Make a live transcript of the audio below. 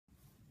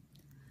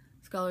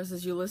Scholars,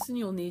 as you listen,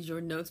 you'll need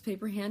your notes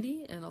paper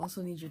handy and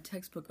also need your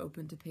textbook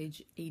open to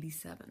page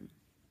 87.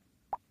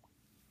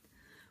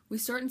 We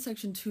start in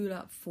section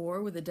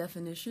 2.4 with a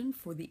definition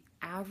for the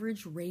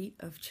average rate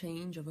of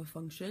change of a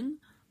function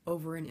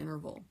over an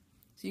interval.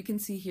 So you can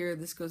see here,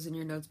 this goes in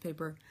your notes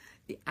paper,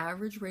 the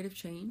average rate of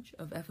change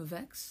of f of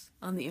x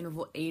on the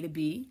interval a to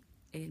b,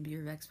 a and b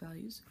are x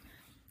values,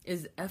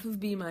 is f of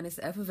b minus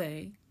f of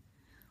a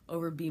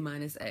over b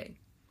minus a.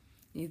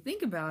 And you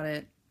think about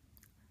it,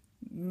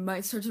 you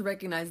might start to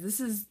recognize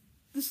this is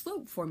the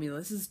slope formula.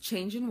 This is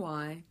change in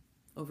y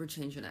over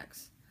change in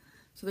x.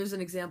 So there's an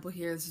example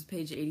here. This is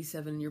page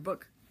 87 in your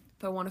book.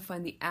 If I want to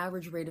find the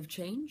average rate of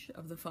change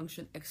of the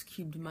function x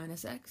cubed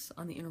minus x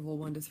on the interval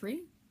 1 to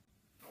 3,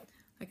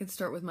 I can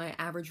start with my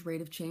average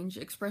rate of change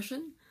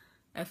expression,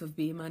 f of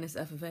b minus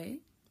f of a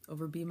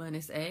over b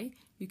minus a.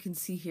 You can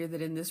see here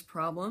that in this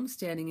problem,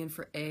 standing in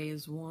for a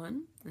is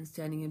 1 and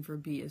standing in for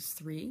b is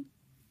 3.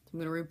 I'm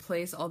going to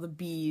replace all the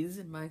b's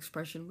in my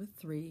expression with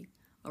 3.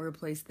 I'll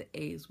replace the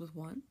a's with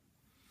 1.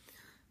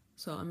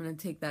 So I'm going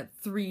to take that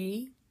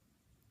 3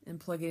 and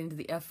plug it into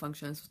the f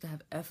function. I'm supposed to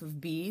have f of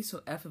b,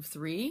 so f of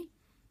 3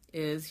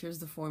 is, here's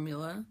the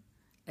formula,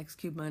 x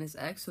cubed minus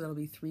x, so that'll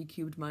be 3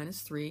 cubed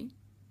minus 3. And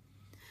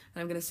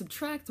I'm going to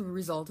subtract the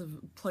result of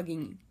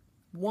plugging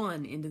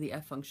 1 into the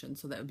f function,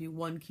 so that would be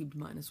 1 cubed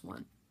minus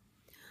 1.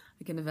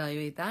 I can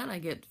evaluate that. I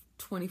get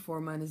 24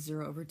 minus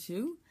 0 over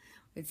 2.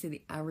 I'd say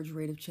the average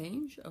rate of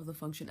change of the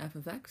function f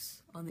of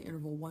x on the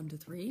interval 1 to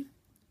 3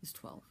 is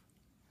 12.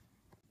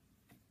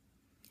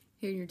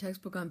 Here in your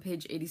textbook on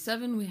page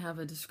 87, we have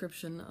a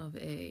description of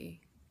a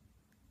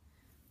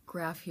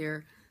graph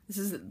here. This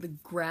is the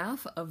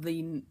graph of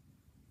the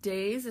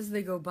days as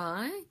they go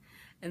by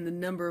and the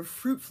number of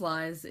fruit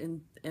flies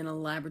in a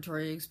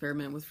laboratory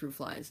experiment with fruit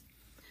flies.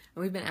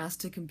 And we've been asked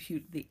to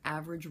compute the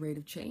average rate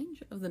of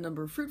change of the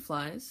number of fruit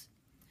flies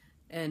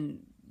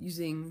and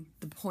using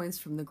the points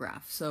from the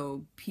graph.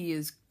 So P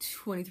is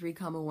 23,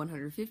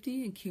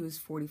 150 and Q is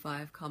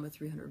 45,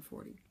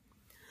 340.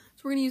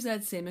 So we're going to use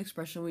that same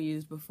expression we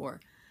used before.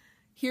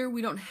 Here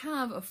we don't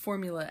have a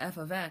formula f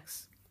of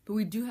x, but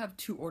we do have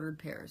two ordered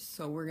pairs.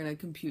 So we're going to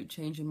compute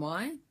change in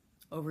y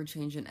over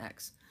change in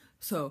x.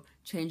 So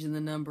change in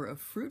the number of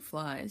fruit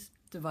flies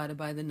divided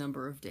by the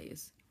number of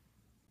days.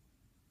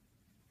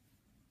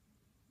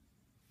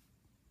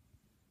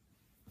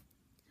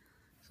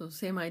 So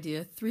same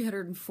idea,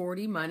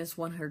 340 minus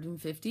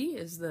 150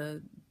 is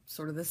the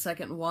sort of the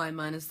second y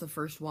minus the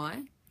first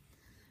y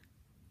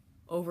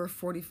over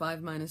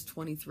 45 minus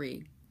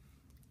 23.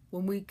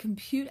 When we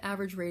compute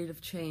average rate of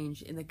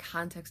change in the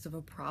context of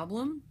a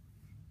problem,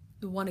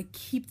 we want to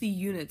keep the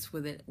units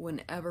with it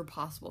whenever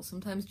possible.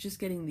 Sometimes just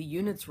getting the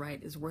units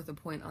right is worth a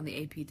point on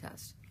the AP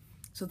test.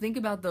 So think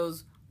about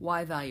those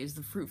y values,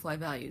 the fruit fly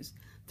values.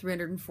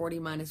 340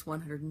 minus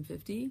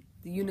 150,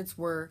 the units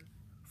were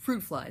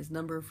fruit flies,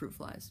 number of fruit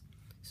flies.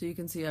 So you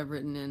can see I've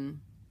written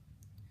in,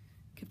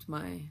 kept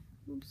my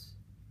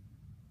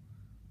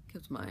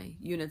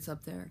units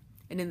up there.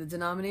 And in the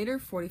denominator,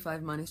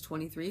 45 minus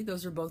 23,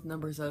 those are both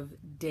numbers of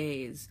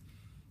days.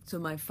 So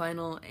my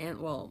final,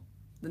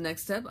 the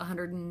next step,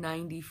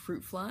 190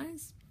 fruit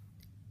flies,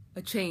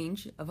 a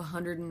change of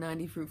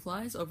 190 fruit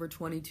flies over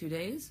 22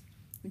 days,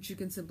 which you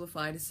can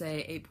simplify to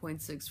say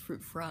 8.6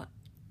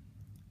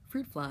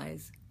 fruit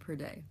flies per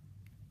day.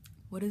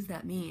 What does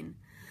that mean?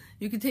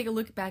 You can take a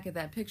look back at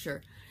that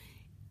picture.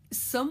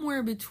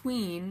 Somewhere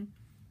between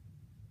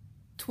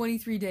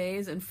 23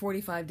 days and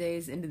 45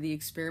 days into the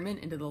experiment,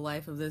 into the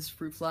life of this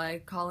fruit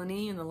fly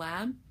colony in the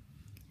lab,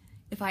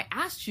 if I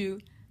asked you,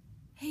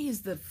 hey,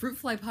 is the fruit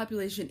fly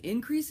population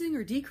increasing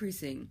or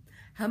decreasing?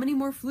 How many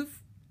more fruit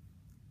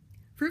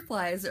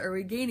flies are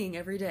we gaining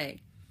every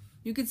day?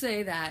 You could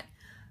say that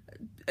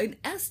an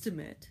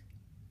estimate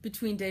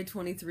between day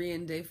 23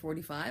 and day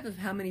 45 of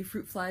how many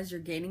fruit flies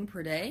you're gaining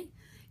per day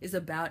is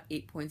about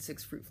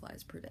 8.6 fruit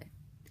flies per day.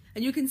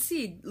 And you can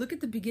see, look at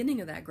the beginning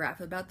of that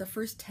graph, about the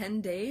first 10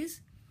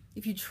 days,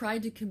 if you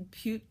tried to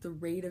compute the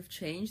rate of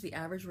change, the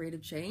average rate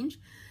of change,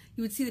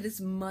 you would see that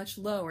it's much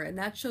lower, and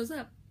that shows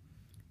up.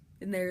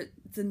 And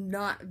it's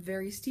not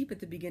very steep at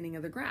the beginning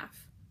of the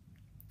graph.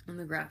 And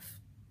the graph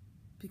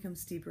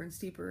becomes steeper and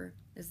steeper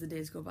as the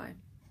days go by.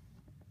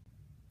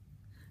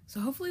 So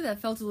hopefully that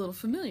felt a little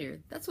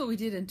familiar. That's what we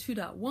did in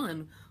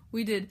 2.1.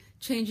 We did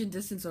change in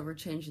distance over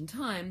change in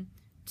time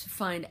to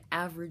find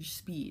average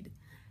speed.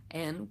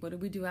 And what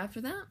did we do after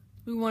that?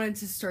 We wanted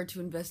to start to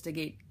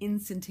investigate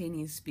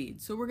instantaneous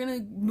speed. So we're going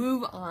to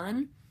move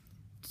on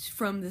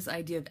from this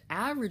idea of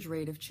average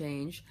rate of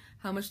change,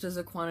 how much does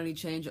a quantity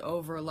change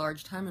over a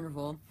large time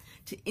interval,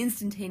 to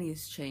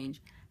instantaneous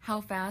change.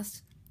 How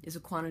fast is a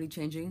quantity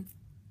changing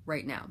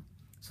right now?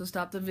 So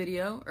stop the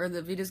video, or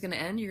the video is going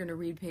to end. You're going to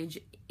read page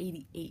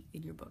 88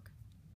 in your book.